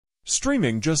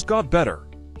Streaming just got better.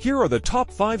 Here are the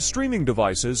top 5 streaming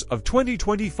devices of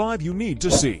 2025 you need to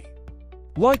see.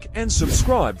 Like and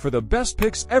subscribe for the best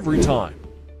picks every time.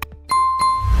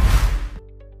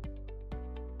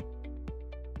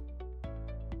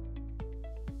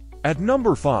 At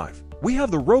number 5, we have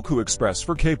the Roku Express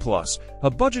 4K+, a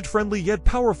budget-friendly yet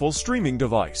powerful streaming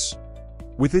device.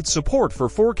 With its support for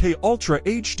 4K Ultra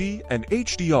HD and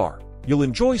HDR, you'll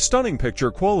enjoy stunning picture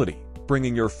quality,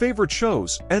 bringing your favorite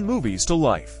shows and movies to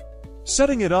life.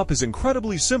 Setting it up is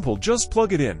incredibly simple. Just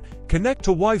plug it in, connect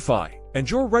to Wi-Fi, and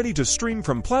you're ready to stream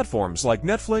from platforms like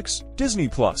Netflix, Disney+,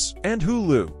 and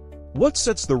Hulu. What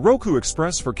sets the Roku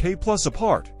Express 4K+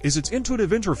 apart is its intuitive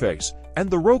interface and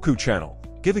the Roku channel,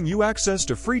 giving you access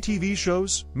to free TV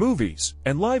shows, movies,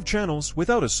 and live channels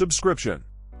without a subscription.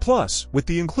 Plus, with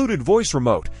the included voice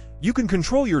remote, you can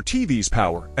control your TV's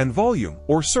power and volume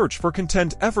or search for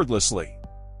content effortlessly.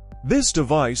 This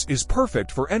device is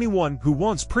perfect for anyone who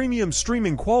wants premium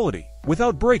streaming quality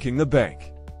without breaking the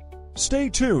bank. Stay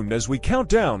tuned as we count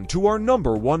down to our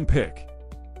number 1 pick.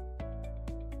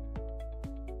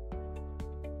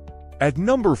 At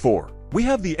number 4, we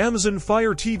have the Amazon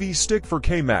Fire TV Stick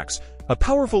 4K Max, a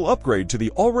powerful upgrade to the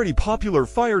already popular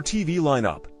Fire TV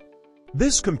lineup.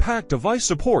 This compact device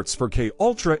supports 4K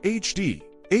Ultra HD,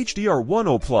 HDR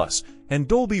 10+, and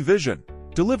Dolby Vision,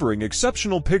 delivering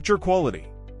exceptional picture quality.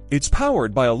 It's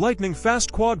powered by a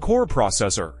lightning-fast quad-core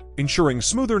processor, ensuring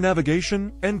smoother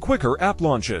navigation and quicker app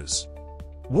launches.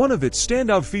 One of its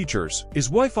standout features is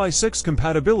Wi-Fi 6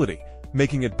 compatibility,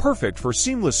 making it perfect for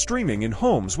seamless streaming in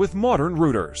homes with modern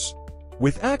routers.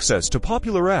 With access to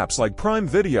popular apps like Prime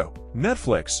Video,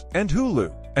 Netflix, and Hulu,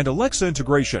 and Alexa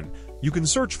integration, you can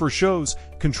search for shows,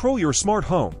 control your smart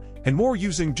home, and more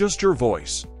using just your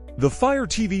voice. The Fire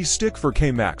TV Stick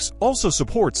 4K Max also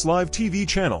supports live TV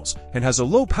channels and has a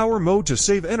low-power mode to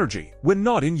save energy when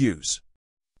not in use.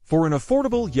 For an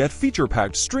affordable yet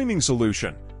feature-packed streaming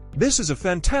solution, this is a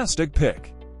fantastic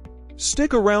pick.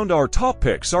 Stick around, our top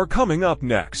picks are coming up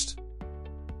next.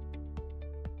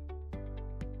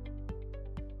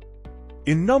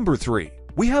 In number 3,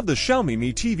 we have the Xiaomi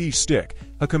Mi TV Stick,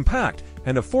 a compact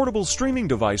and affordable streaming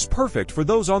device perfect for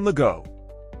those on the go.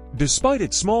 Despite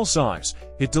its small size,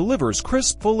 it delivers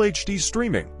crisp Full HD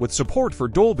streaming with support for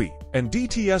Dolby and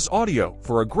DTS audio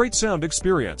for a great sound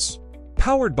experience.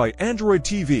 Powered by Android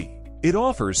TV, it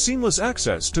offers seamless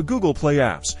access to Google Play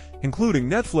apps, including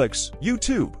Netflix,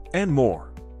 YouTube, and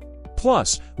more.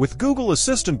 Plus, with Google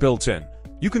Assistant built in,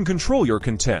 you can control your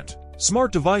content,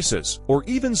 smart devices, or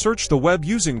even search the web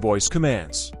using voice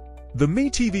commands. The Mi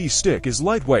TV Stick is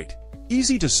lightweight,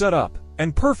 easy to set up,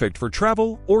 and perfect for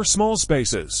travel or small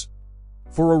spaces.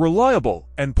 For a reliable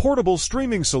and portable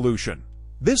streaming solution,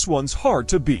 this one's hard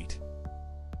to beat.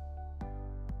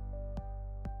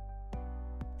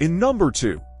 In number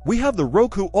 2, we have the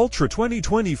Roku Ultra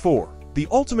 2024, the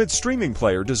ultimate streaming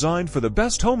player designed for the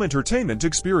best home entertainment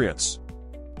experience.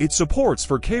 It supports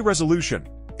 4K resolution,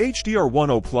 HDR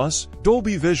 10+,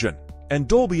 Dolby Vision, and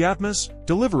Dolby Atmos,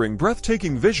 delivering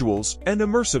breathtaking visuals and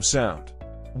immersive sound.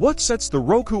 What sets the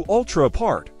Roku Ultra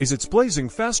apart is its blazing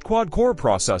fast quad-core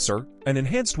processor and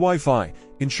enhanced Wi-Fi,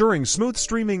 ensuring smooth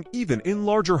streaming even in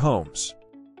larger homes.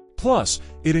 Plus,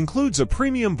 it includes a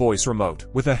premium voice remote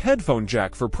with a headphone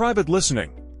jack for private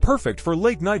listening, perfect for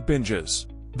late-night binges.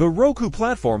 The Roku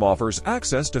platform offers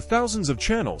access to thousands of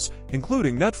channels,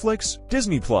 including Netflix,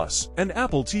 Disney+, and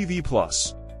Apple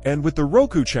TV+. And with the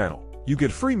Roku channel, you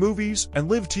get free movies and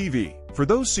live TV. For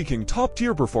those seeking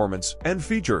top-tier performance and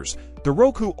features, the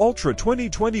Roku Ultra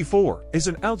 2024 is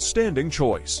an outstanding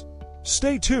choice.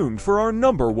 Stay tuned for our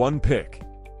number 1 pick.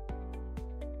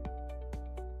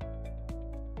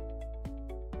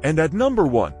 And at number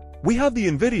 1, we have the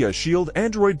NVIDIA Shield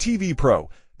Android TV Pro,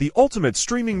 the ultimate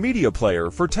streaming media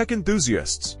player for tech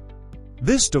enthusiasts.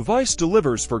 This device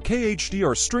delivers 4K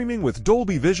HDR streaming with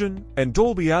Dolby Vision and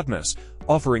Dolby Atmos,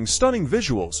 offering stunning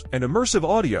visuals and immersive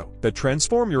audio that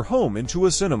transform your home into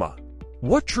a cinema.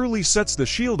 What truly sets the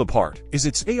Shield apart is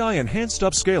its AI-enhanced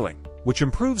upscaling, which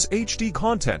improves HD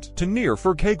content to near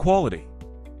 4K quality.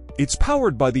 It's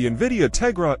powered by the NVIDIA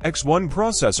Tegra X1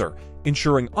 processor,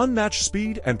 ensuring unmatched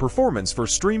speed and performance for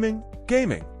streaming,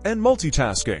 gaming, and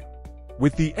multitasking.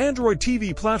 With the Android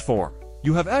TV platform,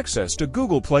 you have access to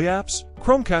Google Play apps,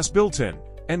 Chromecast built-in,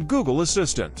 and Google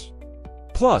Assistant.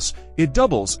 Plus, it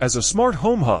doubles as a smart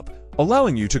home hub,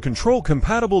 allowing you to control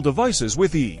compatible devices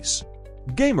with ease.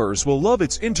 Gamers will love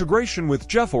its integration with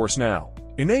GeForce Now,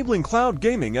 enabling cloud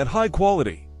gaming at high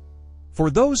quality. For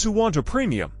those who want a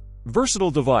premium, versatile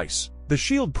device, the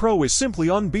Shield Pro is simply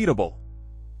unbeatable.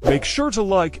 Make sure to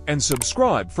like and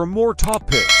subscribe for more top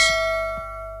picks.